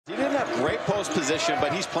have great post position,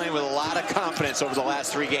 but he's playing with a lot of confidence over the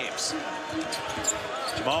last 3 games.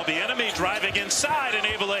 Jamal Bieniemy driving inside and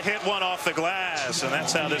able to hit one off the glass, and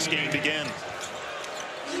that's how this game begins.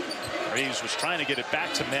 Reeves was trying to get it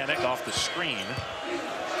back to Manek off the screen.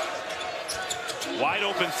 Wide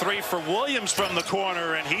open 3 for Williams from the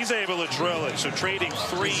corner, and he's able to drill it. So trading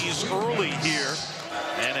threes early here.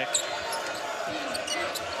 Manek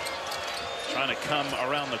trying to come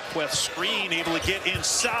around the Quest screen, able to get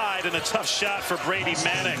inside, and a tough shot for Brady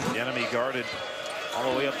Manek. The enemy guarded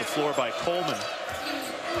all the way up the floor by Coleman.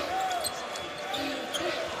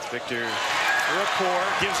 Victor Rapport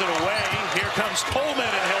gives it away. Here comes Coleman,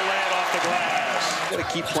 and he'll lay it off the glass. Got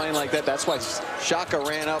to keep playing like that. That's why Shaka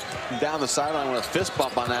ran up and down the sideline with a fist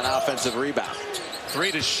bump on that offensive rebound.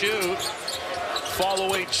 3 to shoot. Fall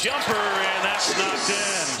away jumper, and that's knocked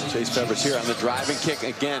in. Chase Peppers here on the driving kick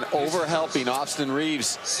again, over helping. Austin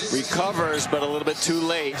Reeves recovers, but a little bit too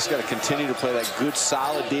late. He's got to continue to play that good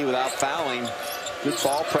solid D without fouling. Good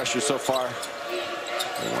ball pressure so far.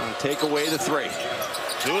 They want to take away the 3.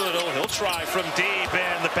 Doolittle, he'll try from deep,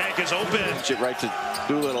 and the bank is open. Pitch it right to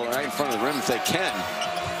Doolittle, right in front of the rim if they can.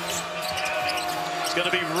 It's going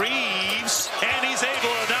to be Reeves, and he's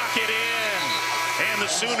able to knock it in. And the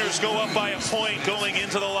Sooners go up by a point going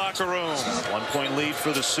into the locker room. 1-point lead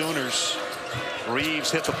for the Sooners.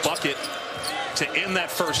 Reeves hit the bucket to end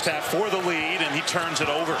that first half for the lead, and he turns it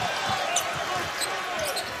over.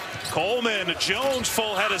 Coleman, Jones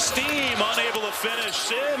full head of steam, unable to finish.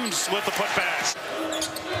 Sims with the putback.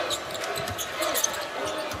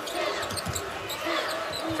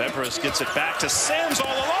 Febres gets it back to Sims all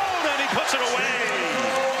alone, and he puts it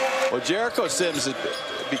away. Well, Jericho Sims is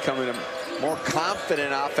becoming a more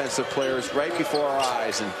confident offensive player right before our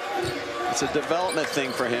eyes, and it's a development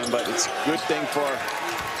thing for him, but it's a good thing for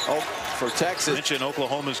Texas. Mention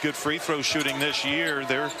Oklahoma's good free throw shooting this year.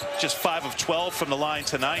 They're just 5 of 12 from the line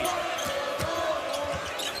tonight.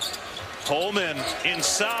 Coleman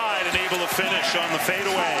inside and able to finish on the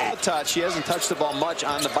fadeaway. Touch. He hasn't touched the ball much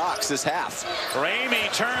on the box this half.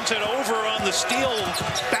 Ramey turns it over on the steal.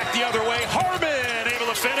 Back the other way. Harmon able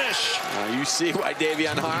to finish. You see why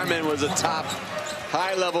Davion Harmon was a top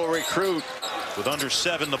high-level recruit. With under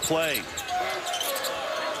 7 to play.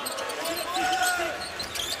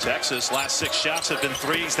 Texas, last 6 shots have been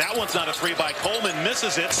threes. That one's not a 3 by Coleman.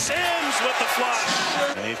 Misses it. Sims with the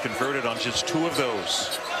flush. And they've converted on just 2 of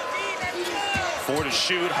those. 4 to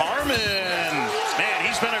shoot. Harmon. Man,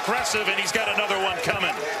 he's been aggressive, and he's got another one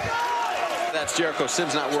coming. That's Jericho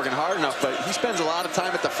Sims not working hard enough, but he spends a lot of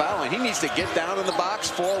time at the foul line. He needs to get down in the box,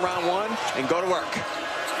 4 round 1, and go to work.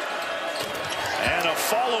 And a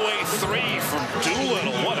fall-away 3 from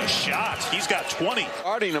Doolittle. What a shot. He's got 20.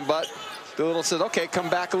 Guarding him, but Doolittle says, okay, come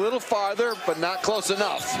back a little farther, but not close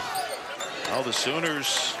enough. Well, the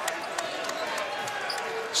Sooners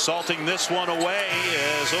salting this one away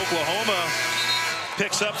as Oklahoma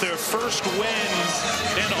picks up their first win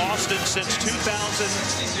in Austin since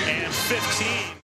 2015.